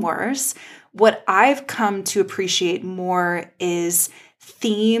Clone Wars, what I've come to appreciate more is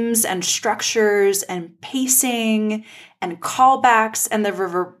themes and structures and pacing and callbacks and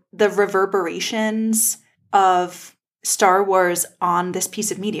the reverberations of Star Wars on this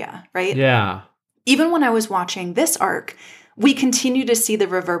piece of media, right? Yeah. Even when I was watching this arc, we continue to see the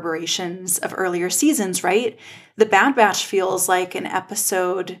reverberations of earlier seasons, right? The Bad Batch feels like an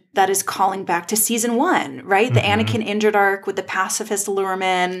episode that is calling back to season 1, right? The Anakin injured arc with the pacifist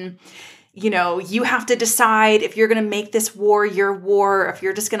Luhrmann. You know, you have to decide if you're going to make this war your war, or if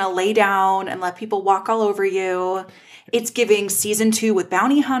you're just going to lay down and let people walk all over you. It's giving season 2 with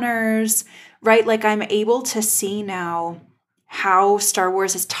bounty hunters, right? Like I'm able to see now how Star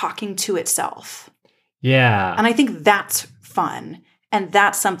Wars is talking to itself. Yeah. And I think that's fun. And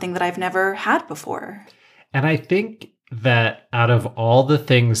that's something that I've never had before. And I think that out of all the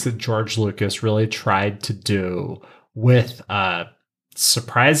things that George Lucas really tried to do with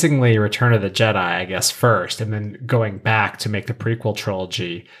surprisingly Return of the Jedi, I guess, first, and then going back to make the prequel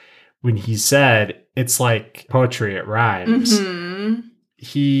trilogy, when he said it's like poetry, it rhymes,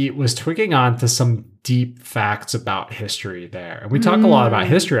 he was twigging on to some deep facts about history there. And we talk a lot about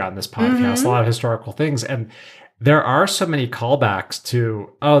history on this podcast, a lot of historical things. And there are so many callbacks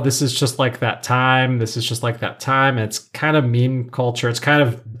to, oh, this is just like that time. This is just like that time. And it's kind of meme culture. It's kind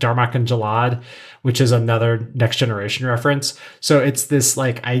of Darmok and Jalad, which is another Next Generation reference. So it's this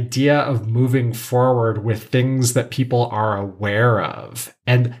like idea of moving forward with things that people are aware of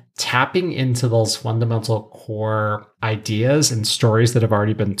and tapping into those fundamental core ideas and stories that have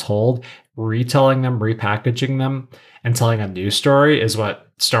already been told, retelling them, repackaging them, and telling a new story is what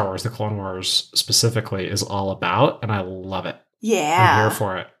Star Wars, The Clone Wars specifically is all about. And I love it. Yeah. I'm here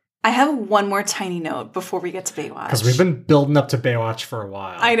for it. I have one more tiny note before we get to Baywatch. Because we've been building up to Baywatch for a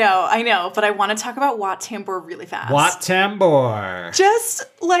while. I know. But I want to talk about Wat Tambor really fast. Wat Tambor. Just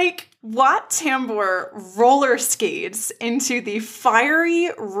like Wat Tambor roller skates into the fiery,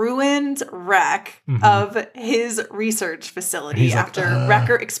 ruined wreck of his research facility after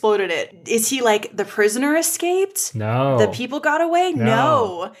Wrecker exploded it. Is he like, the prisoner escaped? No. The people got away?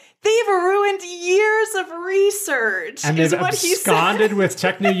 No. They've ruined years of research. And they've absconded with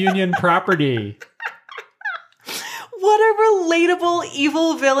Techno Union property. What a relatable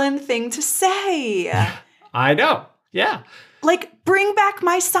evil villain thing to say. I know. Yeah. Like, bring back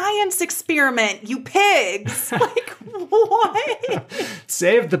my science experiment, you pigs. Like, what?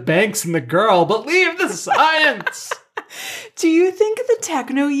 Save the banks and the girl, but leave the science. Do you think the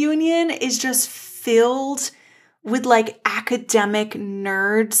Techno Union is just filled with like academic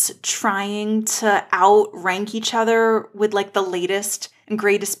nerds trying to outrank each other with like the latest and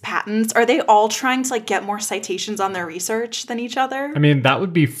greatest patents? Are they all trying to like get more citations on their research than each other? I mean, that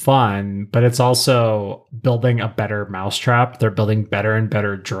would be fun, but it's also building a better mousetrap. They're building better and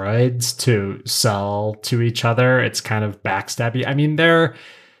better droids to sell to each other. It's kind of backstabby. I mean, they're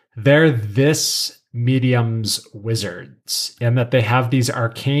this medium's wizards, and that they have these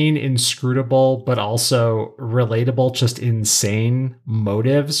arcane, inscrutable, but also relatable, just insane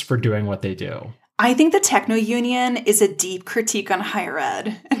motives for doing what they do. I think the Techno Union is a deep critique on higher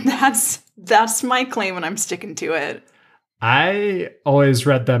ed. And that's my claim, and I'm sticking to it. I always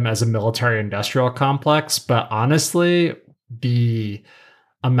read them as a military-industrial complex, but honestly, the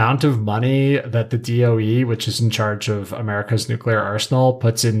amount of money that the DOE, which is in charge of America's nuclear arsenal,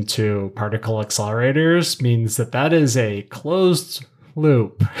 puts into particle accelerators means that is a closed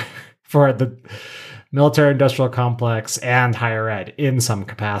loop for the military-industrial complex and higher ed in some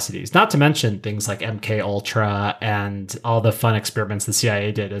capacities. Not to mention things like MK Ultra and all the fun experiments the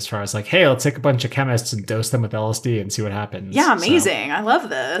CIA did as far as like, hey, let's take a bunch of chemists and dose them with LSD and see what happens. Yeah, amazing. So, I love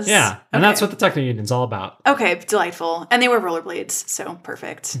this. Yeah, and that's what the Techno Union's all about. Okay, delightful. And they were rollerblades, so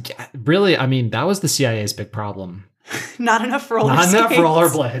perfect. Yeah, really, I mean, that was the CIA's big problem. Not enough roller Not skates. enough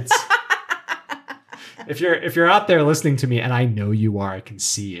rollerblades. If you're out there listening to me, and I know you are, I can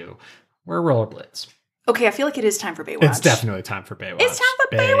see you, we're rollerblades. Okay, I feel like it is time for Baywatch. It's definitely time for Baywatch. It's time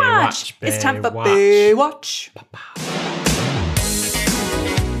for Baywatch. It's time for Baywatch.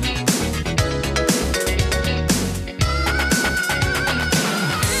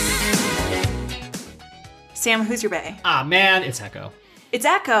 Sam, who's your bae? Ah, man, it's Echo. It's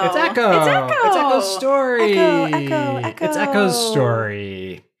Echo. It's Echo. It's Echo. It's Echo's story. Echo. It's Echo's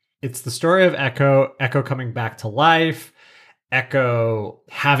story. It's the story of Echo coming back to life. Echo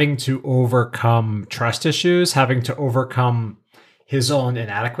having to overcome trust issues, having to overcome his own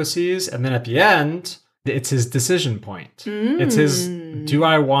inadequacies. And then at the end, it's his decision point. It's his, do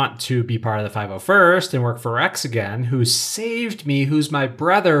I want to be part of the 501st and work for Rex again, who saved me, who's my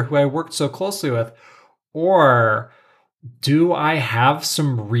brother, who I worked so closely with? Or do I have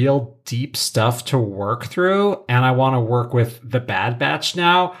some real deep stuff to work through and I want to work with the Bad Batch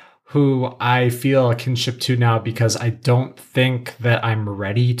now, who I feel a kinship to now because I don't think that I'm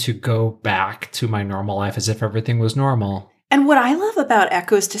ready to go back to my normal life as if everything was normal. And what I love about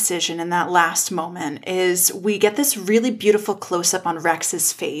Echo's decision in that last moment is we get this really beautiful close-up on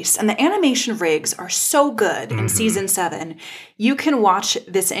Rex's face. And the animation rigs are so good in season 7. You can watch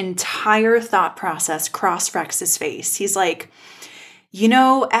this entire thought process cross Rex's face. He's like, you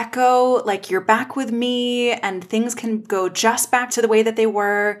know, Echo, like you're back with me and things can go just back to the way that they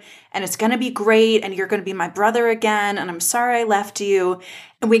were and it's going to be great and you're going to be my brother again and I'm sorry I left you.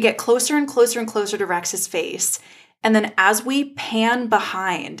 And we get closer and closer and closer to Rex's face. And then as we pan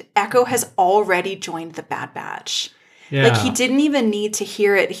behind, Echo has already joined the Bad Batch. Yeah. Like he didn't even need to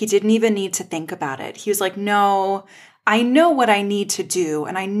hear it. He didn't even need to think about it. He was like, no, I know what I need to do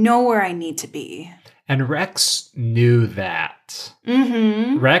and I know where I need to be. And Rex knew that.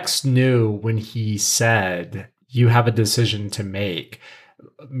 Mm-hmm. Rex knew when he said, you have a decision to make.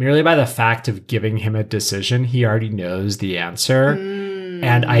 Merely by the fact of giving him a decision, he already knows the answer.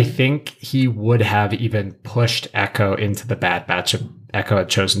 And I think he would have even pushed Echo into the Bad Batch if Echo had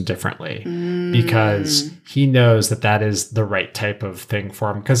chosen differently. Because he knows that that is the right type of thing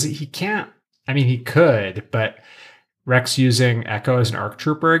for him. Because he can't, I mean, he could, but Rex using Echo as an ARC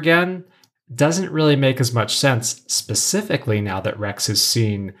trooper again doesn't really make as much sense, specifically now that Rex has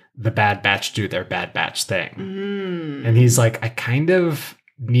seen the Bad Batch do their Bad Batch thing. And he's like, I kind of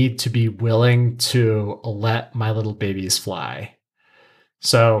need to be willing to let my little babies fly.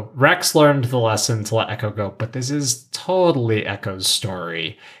 So Rex learned the lesson to let Echo go, but this is totally Echo's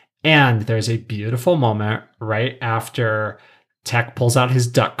story. And there's a beautiful moment right after Tech pulls out his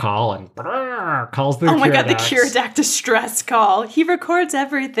duck call and calls the Kiridax. Oh my god, the Kiridax distress call. He records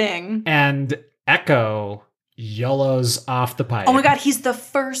everything. And Echo YOLOs off the pipe. Oh my god, he's the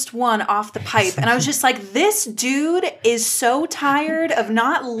first one off the pipe. And I was just like, this dude is so tired of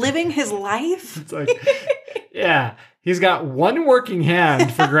not living his life. It's like, yeah. He's got one working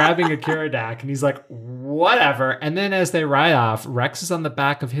hand for grabbing a Kiridax, and he's like, whatever. And then as they ride off, Rex is on the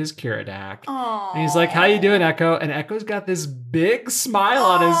back of his Kiridax. Aww. And he's like, how you doing, Echo? And Echo's got this big smile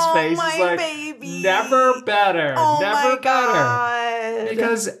on his face. My He's like, baby. never better. Oh never my better. God.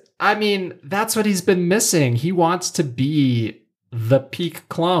 Because, I mean, that's what he's been missing. He wants to be the peak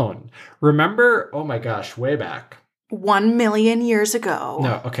clone. Remember, oh my gosh, way back. 1 million years ago.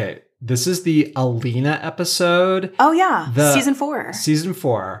 No, okay. This is the Alina episode. Oh, yeah. Season 4. Season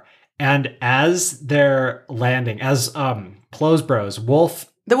 4. And as they're landing, as Plo's bros, The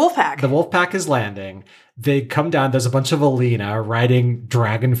Wolfpack. The Wolfpack is landing. They come down. There's a bunch of Alina riding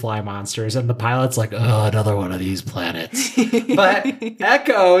dragonfly monsters. And the pilot's like, oh, another one of these planets. But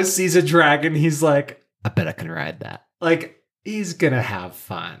Echo sees a dragon. He's like, I bet I can ride that. Like, he's going to have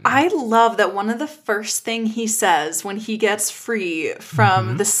fun. I love that one of the first thing he says when he gets free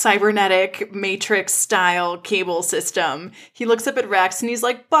from the cybernetic matrix style cable system, he looks up at Rex and he's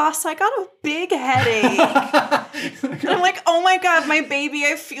like, boss, I got a big headache. And I'm like, oh my God, my baby,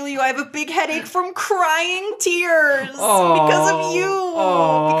 I feel you. I have a big headache from crying tears because of you.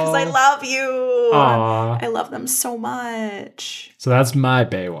 Because I love you. I love them so much. So that's my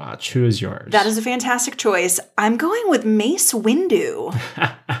Baywatch. Who is yours? That is a fantastic choice. I'm going with Mace Windu.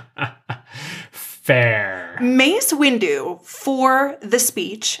 Fair. Mace Windu for the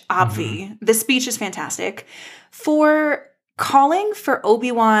speech, obvi. The speech is fantastic. For calling for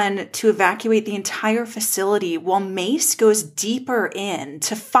Obi-Wan to evacuate the entire facility while Mace goes deeper in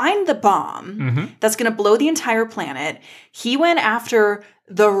to find the bomb that's going to blow the entire planet. He went after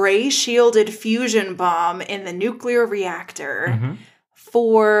the ray-shielded fusion bomb in the nuclear reactor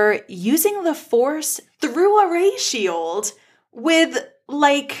for using the Force through a ray shield with,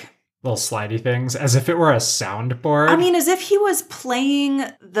 like, little slidey things, as if it were a soundboard. I mean, as if he was playing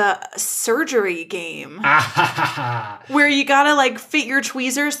the surgery game where you gotta, like, fit your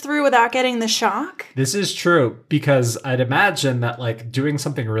tweezers through without getting the shock. This is true, because I'd imagine that, like, doing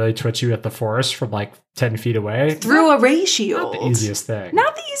something really twitchy with the Force from, like, 10 feet away. Through a ray shield. Not the easiest thing.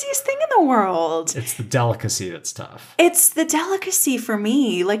 Not the easiest thing in the world. It's the delicacy that's tough. It's the delicacy for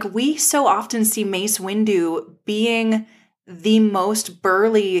me. Like, we so often see Mace Windu being the most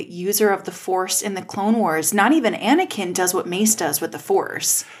burly user of the Force in the Clone Wars. Not even Anakin does what Mace does with the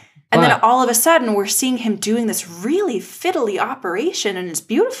Force. And then all of a sudden, we're seeing him doing this really fiddly operation, and it's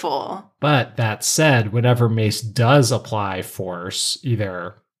beautiful. But that said, whenever Mace does apply Force,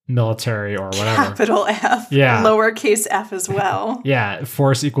 either military or whatever. Capital F. Yeah. Lowercase f as well. Yeah.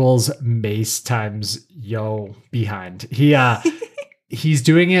 Force equals Mace times yo behind. He's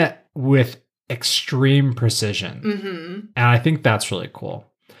doing it with extreme precision. And I think that's really cool.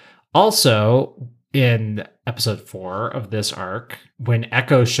 Also, in episode 4 of this arc, when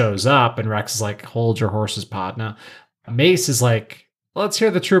Echo shows up and Rex is like, hold your horse's paw. Now, Mace is like, let's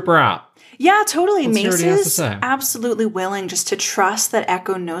hear the trooper out. Yeah, totally. Let's hear what Mace he has to is say. absolutely willing just to trust that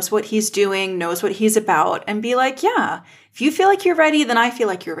Echo knows what he's doing, knows what he's about, and be like, yeah, if you feel like you're ready, then I feel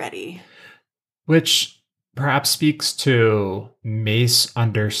like you're ready. Which perhaps speaks to Mace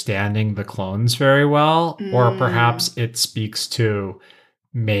understanding the clones very well, or perhaps it speaks to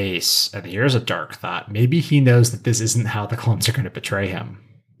Mace, and here's a dark thought, maybe he knows that this isn't how the clones are going to betray him.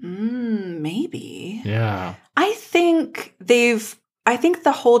 Maybe. Yeah. I think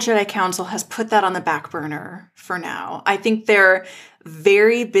the whole Jedi Council has put that on the back burner for now. I think they're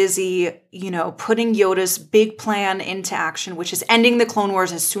very busy, putting Yoda's big plan into action, which is ending the Clone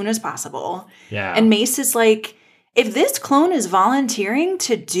Wars as soon as possible. Yeah. And Mace is like, if this clone is volunteering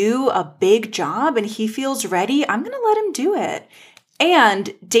to do a big job and he feels ready, I'm going to let him do it.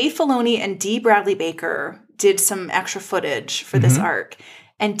 And Dave Filoni and Dee Bradley Baker did some extra footage for this arc.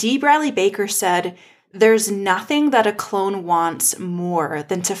 And Dee Bradley Baker said, there's nothing that a clone wants more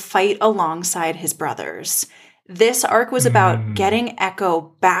than to fight alongside his brothers. This arc was about getting Echo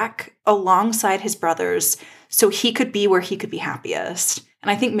back alongside his brothers so he could be where he could be happiest. And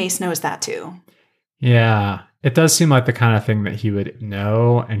I think Mace knows that too. Yeah, it does seem like the kind of thing that he would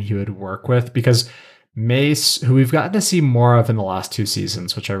know and he would work with, because Mace, who we've gotten to see more of in the last 2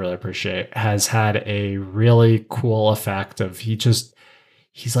 seasons, which I really appreciate, has had a really cool effect of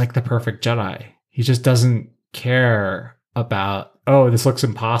he's like the perfect Jedi. He just doesn't care about, oh, this looks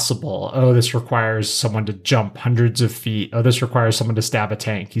impossible. Oh, this requires someone to jump hundreds of feet. Oh, this requires someone to stab a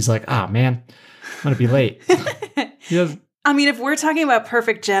tank. He's like, man, I'm going to be late. He doesn't. I mean, if we're talking about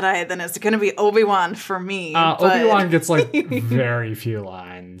perfect Jedi, then it's going to be Obi-Wan for me. Obi-Wan gets like very few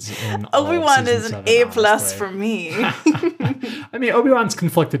lines. Obi-Wan is an A+ for me. I mean, Obi-Wan's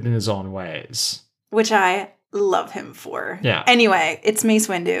conflicted in his own ways. Which I love him for. Yeah. Anyway, it's Mace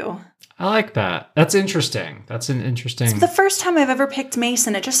Windu. I like that. That's interesting. That's an interesting... It's the first time I've ever picked Mace,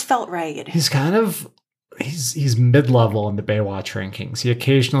 and it just felt right. He's kind of... He's mid-level in the Baywatch rankings. He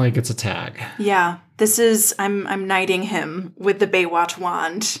occasionally gets a tag. Yeah. This is... I'm knighting him with the Baywatch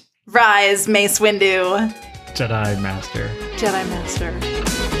wand. Rise, Mace Windu. Jedi Master. Jedi Master.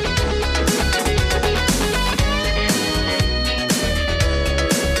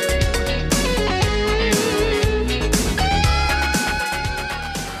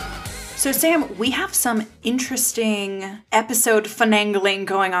 So, Sam, we have some interesting episode finagling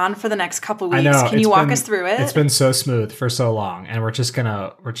going on for the next couple weeks. I know. Can you walk us through it? It's been so smooth for so long, and we're just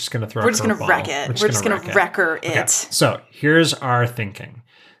gonna throw. We're just gonna wreck it. We're just gonna wrecker it. Okay. So here's our thinking.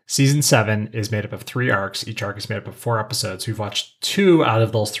 Season 7 is made up of 3 arcs. Each arc is made up of 4 episodes. We've watched 2 out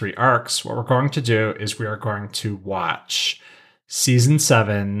of those 3 arcs. What we're going to do is we are going to watch Season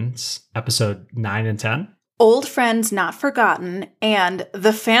 7's episode 9 and 10. Old Friends Not Forgotten, and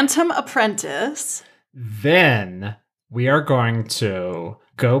The Phantom Apprentice. Then we are going to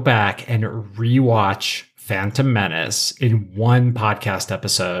go back and rewatch Phantom Menace in one podcast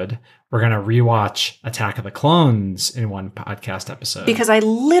episode. We're going to rewatch Attack of the Clones in one podcast episode. Because I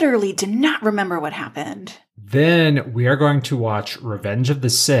literally do not remember what happened. Then we are going to watch Revenge of the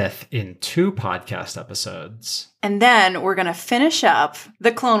Sith in 2 podcast episodes. And then we're going to finish up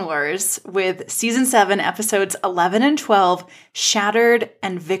The Clone Wars with Season 7, episodes 11 and 12, Shattered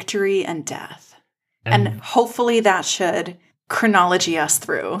and Victory and Death. And hopefully that should chronology us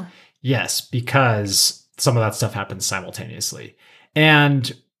through. Yes, because some of that stuff happens simultaneously.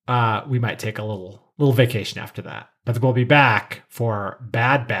 And we might take a little vacation after that. But we'll be back for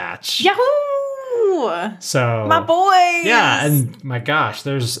Bad Batch. Yahoo! So my boys. Yeah, and my gosh,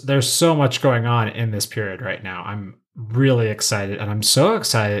 there's so much going on in this period right now. I'm really excited, and I'm so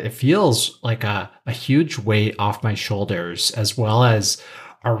excited. It feels like a huge weight off my shoulders, as well as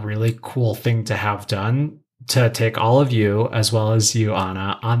a really cool thing to have done, to take all of you, as well as you,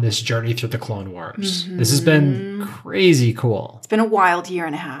 Anna, on this journey through the Clone Wars. Mm-hmm. This has been crazy cool. It's been a wild year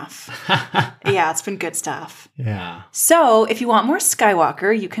and a half. Yeah, it's been good stuff. Yeah. So if you want more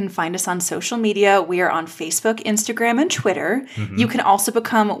Skywalker, you can find us on social media. We are on Facebook, Instagram, and Twitter. Mm-hmm. You can also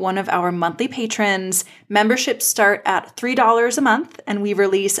become one of our monthly patrons. Memberships start at $3 a month, and we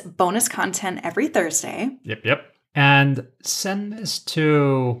release bonus content every Thursday. Yep. And send this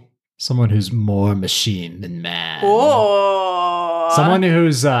to someone who's more machine than man. Oh. Someone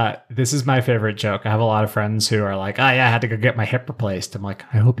who's, this is my favorite joke. I have a lot of friends who are like, I had to go get my hip replaced. I'm like,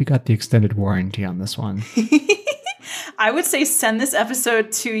 I hope you got the extended warranty on this one. I would say send this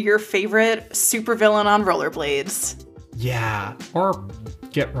episode to your favorite supervillain on rollerblades. Yeah. Or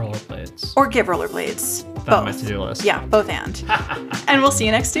get rollerblades. Both. That's my to-do list. Yeah, both and. And we'll see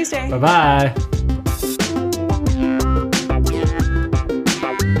you next Tuesday. Bye-bye.